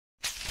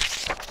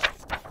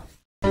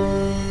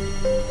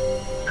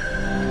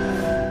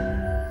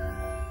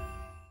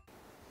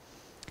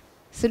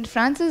St.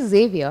 Francis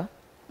Xavier,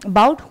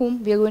 about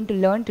whom we are going to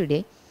learn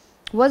today,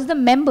 was the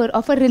member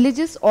of a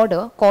religious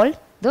order called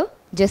the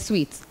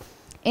Jesuits.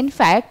 In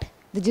fact,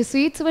 the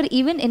Jesuits were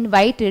even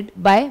invited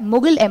by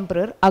Mughal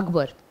Emperor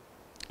Akbar.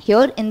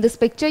 Here in this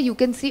picture you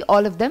can see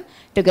all of them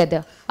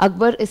together.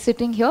 Akbar is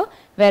sitting here,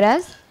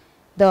 whereas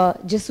the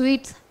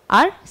Jesuits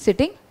are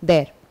sitting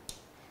there.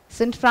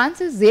 St.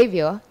 Francis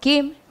Xavier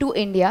came to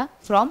India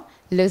from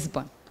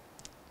Lisbon.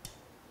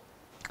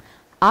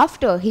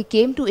 After he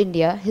came to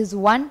India, his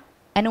one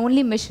and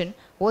only mission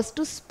was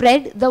to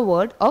spread the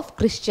word of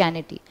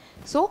Christianity.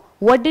 So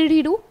what did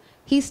he do?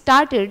 He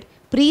started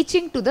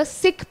preaching to the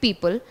sick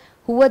people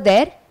who were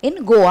there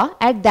in Goa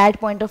at that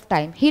point of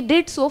time. He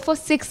did so for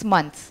 6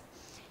 months.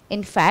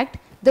 In fact,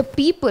 the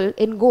people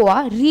in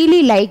Goa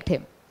really liked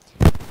him.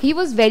 He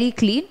was very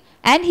clean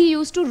and he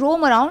used to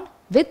roam around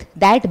with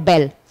that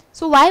bell.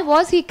 So why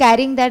was he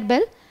carrying that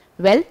bell?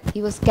 Well,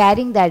 he was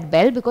carrying that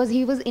bell because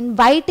he was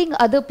inviting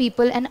other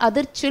people and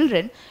other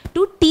children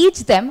to teach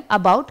them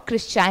about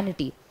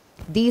Christianity.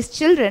 These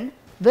children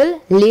will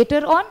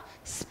later on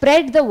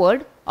spread the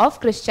word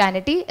of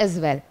Christianity as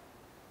well.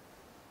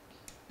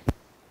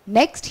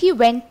 Next, he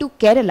went to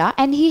Kerala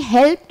and he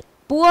helped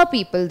poor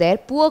people there,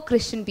 poor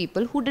Christian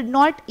people who did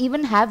not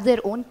even have their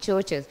own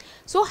churches.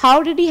 So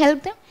how did he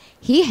help them?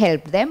 He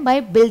helped them by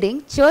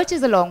building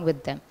churches along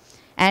with them.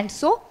 And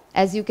so,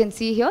 as you can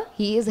see here,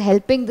 he is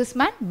helping this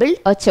man build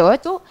a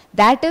church. So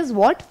that is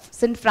what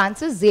St.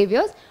 Francis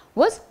Xavier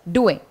was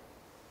doing.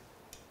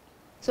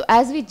 So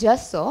as we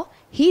just saw,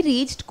 he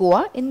reached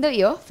Goa in the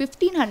year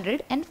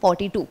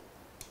 1542.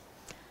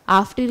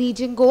 After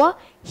reaching Goa,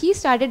 he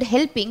started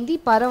helping the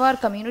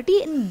Paravar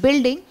community in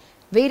building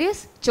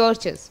various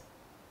churches.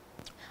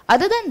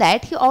 Other than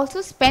that, he also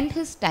spent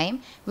his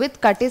time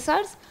with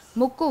Kattisars,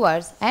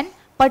 Mukkuvars and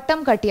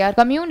Pattam Kattiyar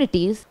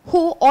communities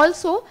who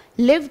also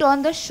lived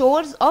on the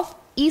shores of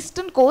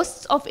eastern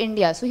coasts of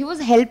India. So he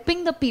was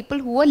helping the people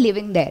who were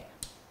living there.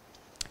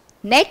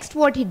 Next,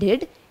 what he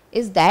did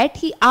is that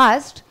he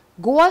asked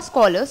Goa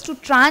scholars to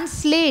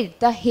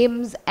translate the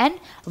hymns and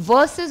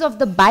verses of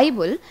the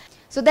Bible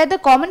so that the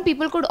common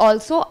people could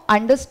also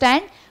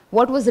understand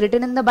what was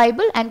written in the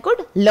Bible and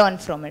could learn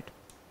from it.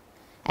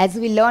 As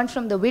we learned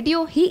from the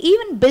video, he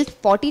even built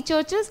 40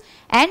 churches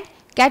and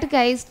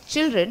catechized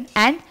children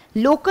and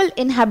local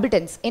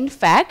inhabitants. In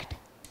fact,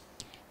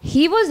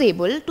 he was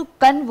able to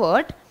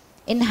convert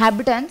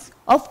inhabitants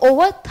of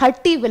over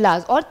 30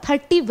 villas or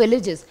 30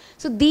 villages.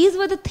 So these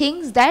were the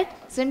things that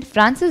St.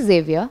 Francis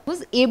Xavier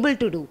was able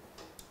to do.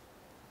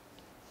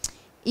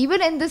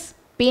 Even in this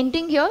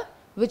painting here,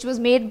 which was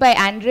made by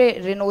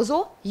Andre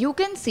Reynoso, you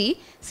can see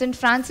St.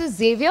 Francis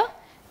Xavier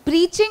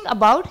preaching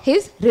about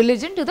his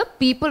religion to the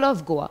people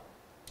of Goa.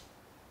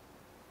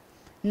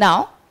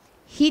 Now,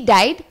 he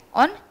died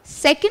on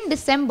 2nd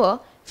December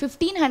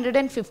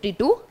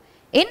 1552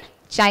 in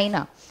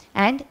China.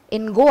 And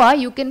in Goa,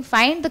 you can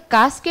find the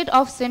casket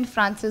of St.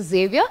 Francis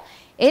Xavier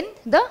in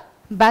the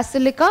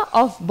Basilica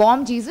of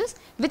Bom Jesus,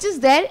 which is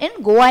there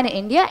in Goa in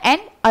India,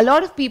 and a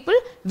lot of people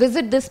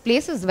visit this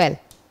place as well.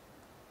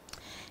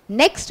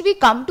 Next, we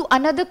come to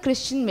another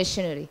Christian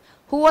missionary.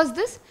 Who was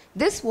this?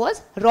 This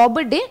was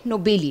Robert de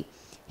Nobili.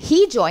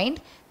 He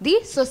joined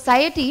the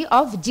Society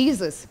of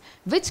Jesus,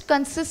 which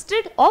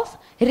consisted of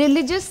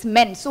religious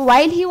men. So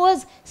while he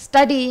was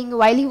studying,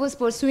 while he was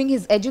pursuing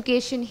his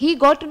education, he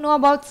got to know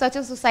about such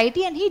a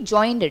society and he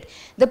joined it.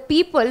 The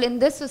people in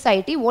this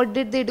society, what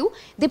did they do?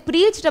 They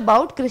preached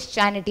about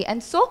Christianity,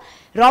 and so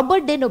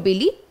Robert de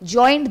Nobili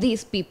joined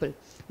these people.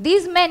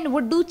 These men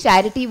would do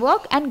charity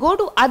work and go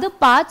to other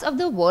parts of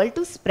the world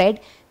to spread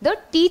the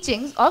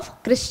teachings of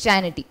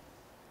Christianity.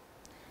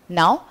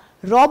 Now,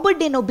 Robert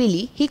de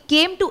Nobili, he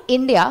came to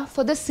India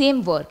for the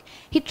same work.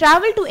 He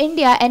traveled to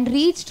India and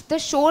reached the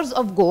shores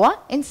of Goa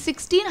in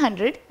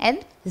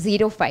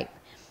 1605.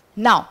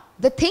 Now,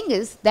 the thing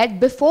is that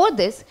before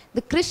this,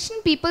 the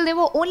Christian people, they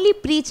were only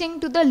preaching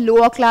to the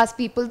lower class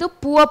people, the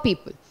poor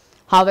people.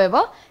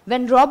 However,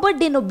 when Robert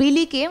de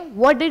Nobili came,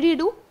 what did he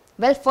do?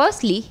 Well,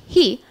 firstly,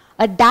 he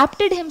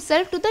adapted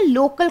himself to the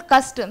local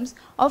customs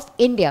of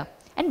India.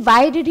 And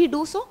why did he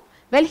do so?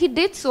 Well, he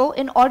did so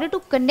in order to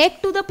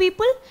connect to the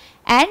people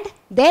and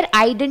their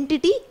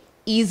identity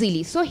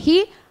easily. So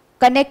he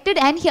connected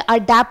and he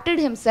adapted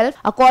himself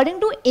according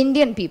to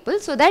Indian people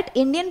so that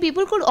Indian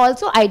people could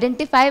also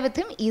identify with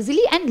him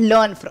easily and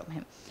learn from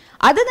him.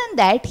 Other than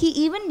that, he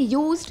even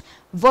used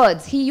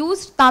words. He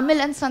used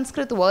Tamil and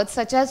Sanskrit words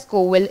such as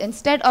Kovil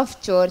instead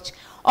of church,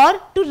 or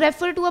to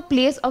refer to a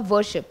place of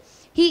worship.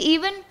 He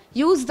even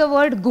used the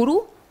word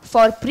Guru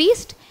for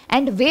priest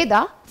and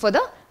Veda for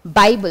the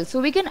Bible.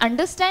 So we can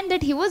understand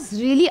that he was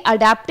really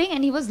adapting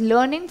and he was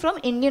learning from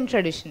Indian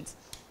traditions.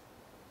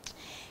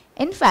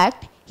 In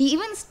fact, he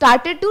even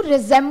started to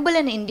resemble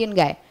an Indian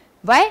guy.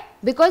 Why?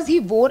 Because he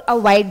wore a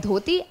white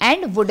dhoti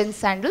and wooden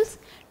sandals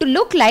to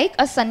look like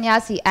a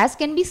sannyasi, as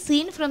can be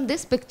seen from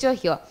this picture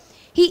here.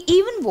 He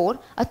even wore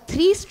a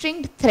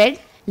 3-stringed thread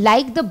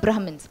like the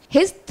Brahmins.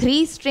 His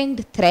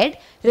 3-stringed thread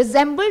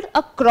resembled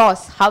a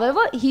cross.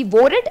 However, he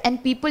wore it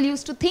and people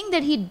used to think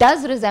that he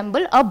does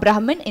resemble a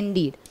Brahmin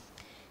indeed.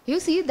 You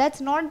see,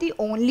 that's not the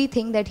only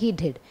thing that he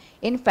did.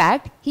 In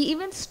fact, he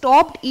even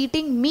stopped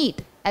eating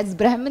meat, as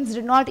Brahmins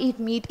did not eat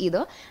meat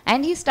either,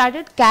 and he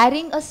started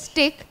carrying a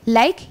stick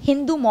like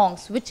Hindu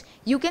monks, which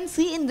you can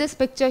see in this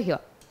picture here.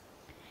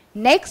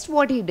 Next,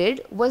 what he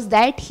did was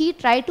that he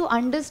tried to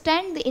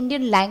understand the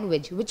Indian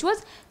language, which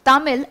was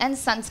Tamil and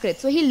Sanskrit.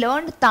 So he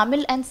learned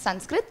Tamil and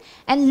Sanskrit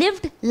and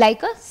lived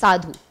like a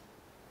sadhu.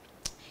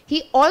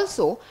 He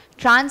also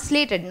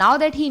translated, now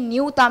that he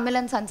knew Tamil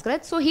and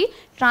Sanskrit, so he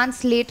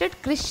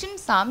translated Christian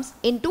psalms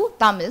into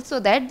Tamil so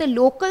that the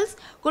locals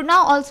could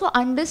now also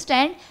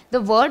understand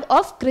the word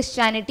of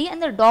Christianity and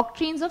the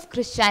doctrines of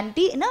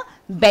Christianity in a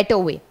better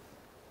way.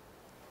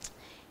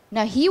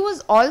 Now, he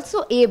was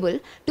also able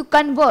to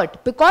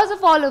convert, because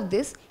of all of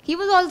this, he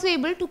was also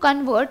able to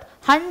convert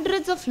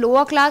hundreds of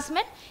lower class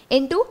men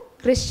into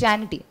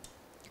Christianity.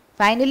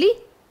 Finally,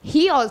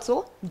 he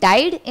also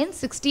died in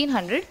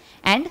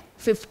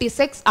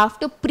 1656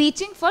 after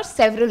preaching for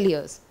several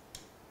years.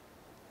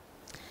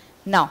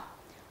 Now,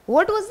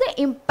 what was the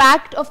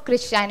impact of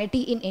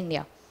Christianity in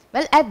India?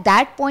 Well, at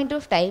that point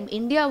of time,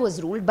 India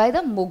was ruled by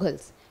the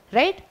Mughals,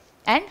 right?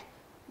 And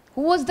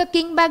who was the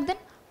king back then?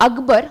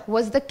 Akbar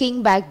was the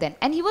king back then,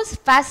 and he was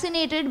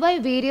fascinated by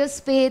various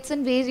faiths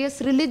and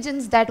various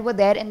religions that were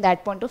there in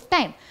that point of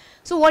time.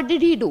 So what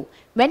did he do?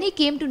 When he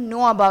came to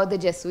know about the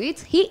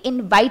Jesuits, he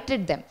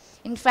invited them.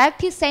 In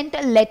fact, he sent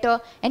a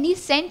letter and he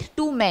sent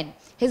 2 men,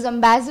 his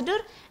ambassador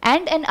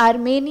and an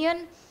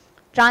Armenian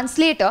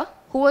translator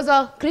who was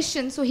a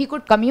Christian, so he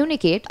could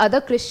communicate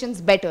other Christians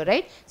better,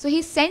 right? So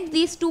he sent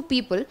these 2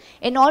 people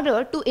in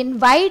order to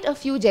invite a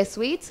few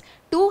Jesuits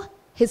to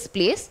his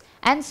place,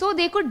 and so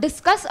they could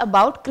discuss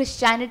about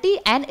Christianity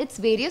and its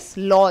various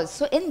laws.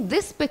 So in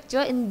this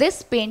picture, in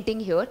this painting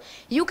here,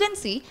 you can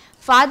see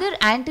Father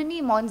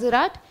Anthony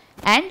Montserrat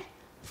and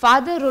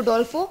Father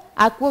Rodolfo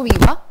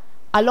Acquaviva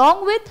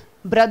along with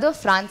Brother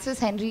Francis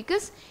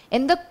Henricus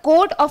in the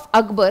court of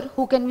Akbar,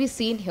 who can be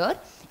seen here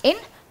in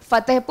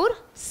Fatehpur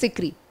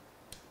Sikri.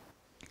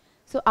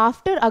 So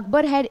after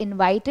Akbar had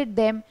invited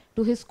them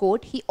to his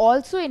court, he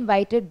also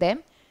invited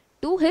them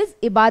to his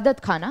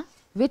Ibadat Khana,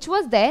 which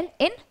was there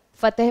in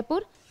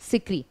Fatehpur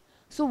Sikri.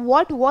 So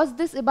what was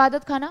this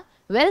Ibadat Khana?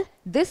 Well,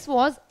 this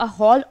was a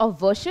hall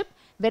of worship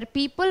where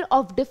people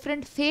of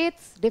different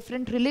faiths,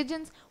 different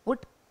religions would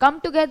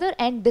come together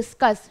and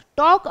discuss,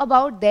 talk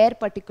about their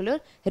particular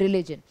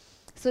religion.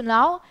 So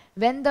now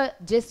when the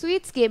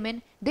Jesuits came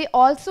in, they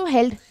also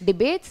held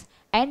debates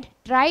and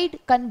tried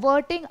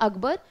converting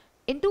Akbar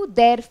into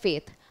their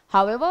faith.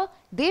 However,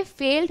 they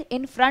failed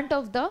in front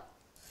of the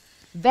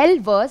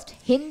well-versed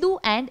Hindu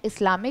and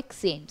Islamic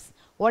saints.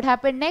 What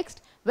happened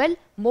next? Well,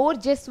 more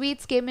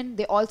Jesuits came in.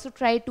 They also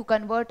tried to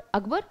convert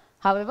Akbar.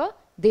 However,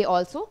 they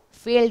also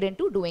failed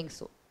into doing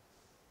so.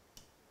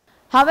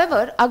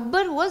 However,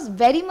 Akbar was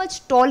very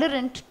much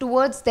tolerant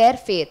towards their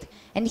faith,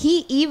 and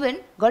he even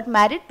got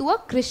married to a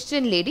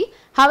Christian lady.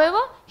 However,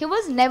 he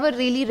was never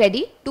really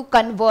ready to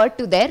convert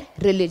to their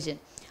religion.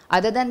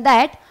 Other than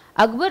that,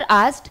 Akbar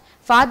asked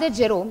Father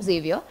Jerome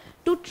Xavier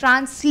to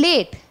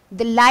translate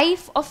the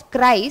life of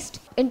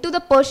Christ into the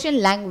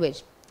Persian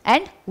language.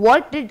 And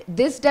what did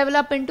this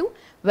develop into?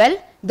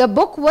 Well, the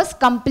book was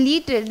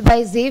completed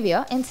by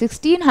Xavier in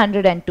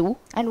 1602.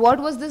 And what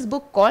was this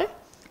book called?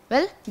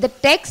 Well, the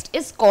text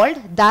is called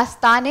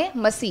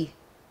Dastane-Masih.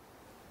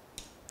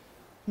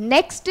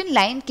 Next in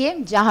line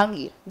came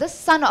Jahangir, the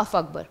son of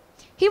Akbar.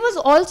 He was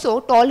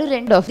also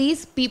tolerant of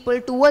these people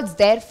towards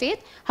their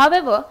faith.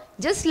 However,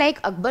 just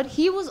like Akbar,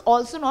 he was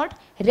also not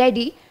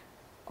ready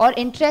or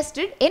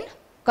interested in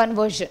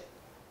conversion.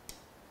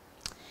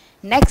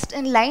 Next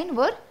in line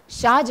were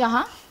Shah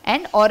Jahan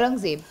and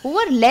Aurangzeb, who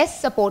were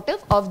less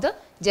supportive of the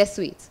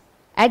Jesuits.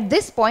 At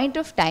this point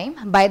of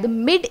time, by the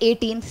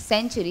mid-18th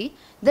century,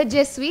 the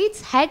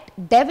Jesuits had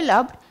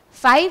developed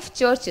 5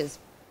 churches,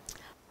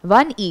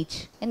 one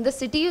each in the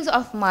cities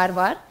of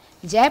Marwar,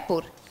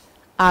 Jaipur,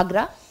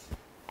 Agra,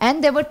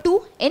 and there were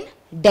 2 in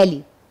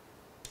Delhi.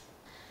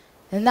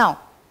 Now,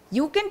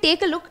 you can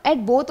take a look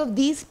at both of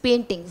these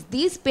paintings.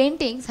 These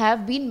paintings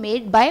have been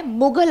made by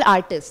Mughal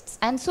artists,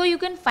 and so you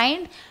can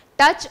find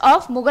touch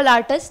of Mughal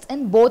artists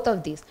in both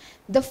of these.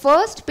 The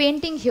first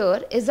painting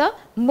here is a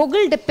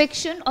Mughal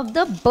depiction of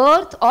the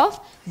birth of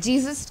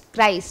Jesus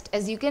Christ,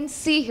 as you can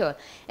see here.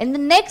 In the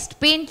next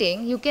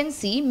painting, you can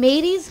see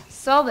Mary's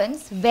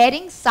servants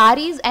wearing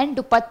saris and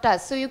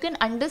dupattas. So you can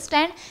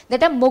understand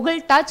that a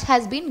Mughal touch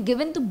has been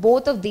given to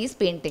both of these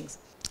paintings.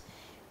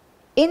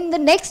 In the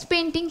next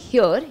painting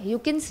here, you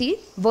can see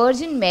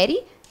Virgin Mary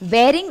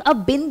wearing a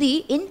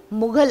bindi in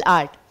Mughal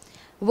art.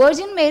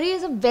 Virgin Mary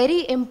is a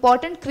very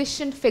important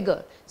Christian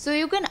figure. So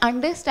you can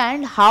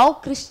understand how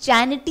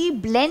Christianity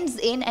blends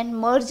in and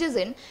merges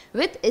in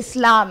with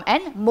Islam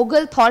and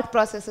Mughal thought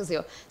processes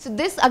here. So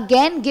this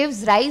again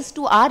gives rise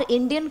to our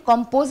Indian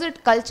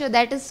composite culture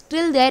that is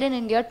still there in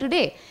India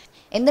today.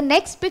 In the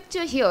next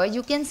picture here,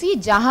 you can see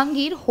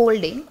Jahangir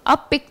holding a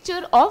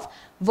picture of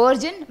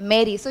Virgin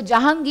Mary. So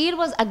Jahangir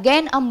was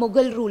again a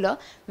Mughal ruler,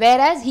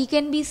 whereas he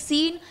can be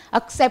seen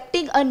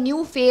accepting a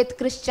new faith,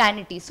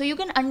 Christianity. So you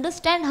can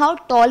understand how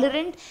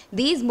tolerant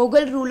these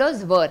Mughal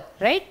rulers were,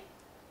 right?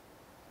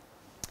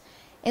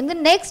 In the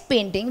next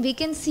painting, we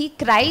can see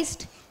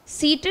Christ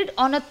seated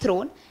on a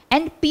throne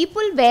and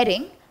people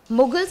wearing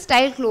Mughal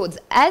style clothes.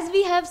 As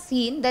we have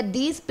seen that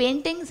these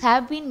paintings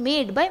have been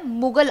made by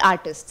Mughal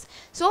artists.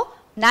 So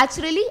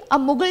naturally a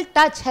Mughal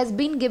touch has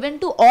been given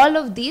to all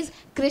of these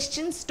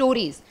Christian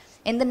stories.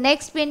 In the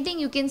next painting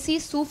you can see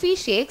Sufi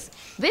sheikhs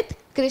with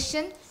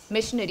Christian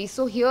missionaries.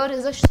 So here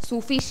is a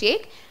Sufi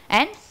sheikh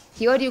and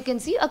here you can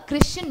see a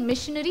Christian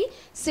missionary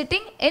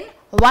sitting in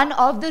one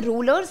of the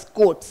ruler's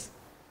courts.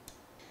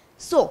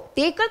 So,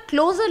 take a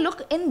closer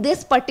look in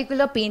this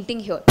particular painting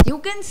here. You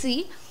can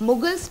see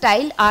Mughal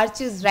style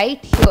arches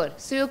right here.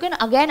 So, you can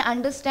again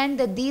understand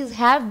that these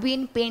have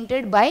been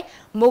painted by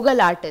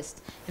Mughal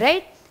artists,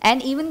 right?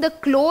 And even the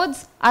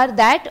clothes are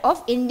that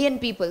of Indian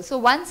people. So,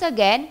 once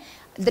again,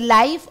 the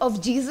life of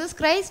Jesus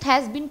Christ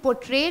has been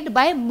portrayed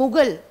by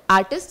Mughal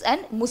artists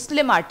and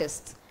Muslim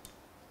artists.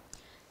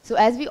 So,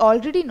 as we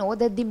already know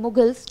that the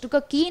Mughals took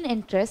a keen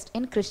interest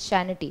in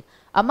Christianity.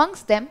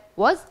 Amongst them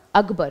was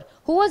Akbar,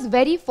 who was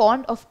very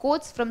fond of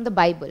quotes from the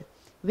Bible.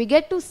 We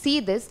get to see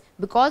this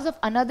because of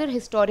another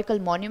historical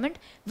monument,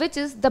 which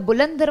is the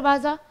Buland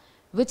Darwaza,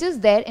 which is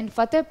there in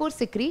Fatehpur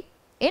Sikri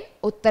in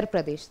Uttar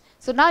Pradesh.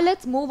 So now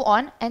let's move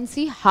on and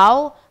see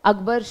how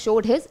Akbar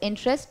showed his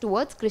interest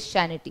towards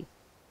Christianity.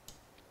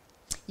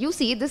 You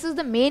see, this is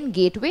the main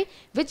gateway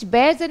which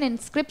bears an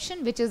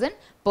inscription which is in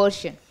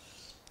Persian.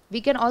 We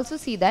can also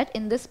see that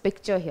in this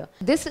picture here.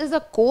 This is a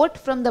quote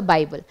from the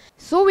Bible.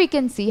 So we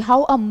can see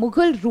how a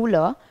Mughal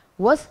ruler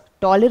was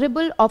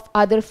tolerable of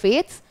other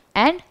faiths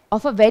and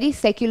of a very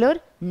secular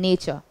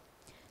nature.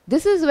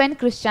 This is when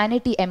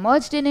Christianity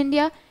emerged in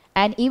India,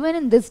 and even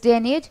in this day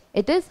and age,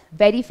 it is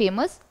very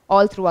famous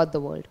all throughout the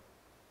world.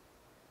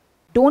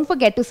 Don't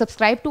forget to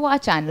subscribe to our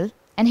channel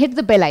and hit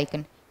the bell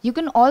icon. You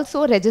can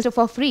also register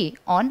for free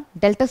on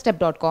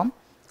DeltaStep.com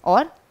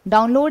or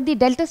download the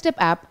DeltaStep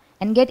app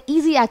and get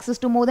easy access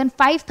to more than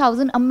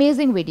 5,000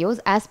 amazing videos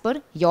as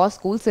per your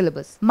school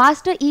syllabus.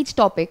 Master each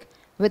topic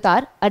with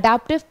our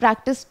adaptive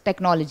practice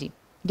technology.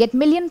 Get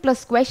million+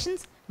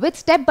 questions with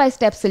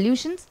step-by-step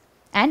solutions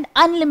and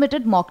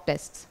unlimited mock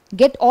tests.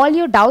 Get all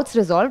your doubts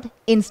resolved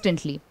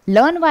instantly.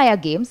 Learn via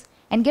games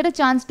and get a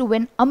chance to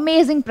win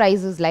amazing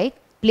prizes like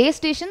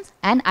PlayStations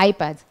and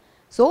iPads.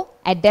 So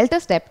at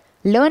DeltaStep,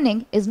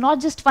 learning is not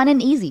just fun and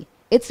easy,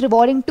 it's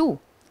rewarding too.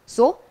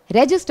 So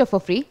register for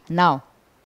free now.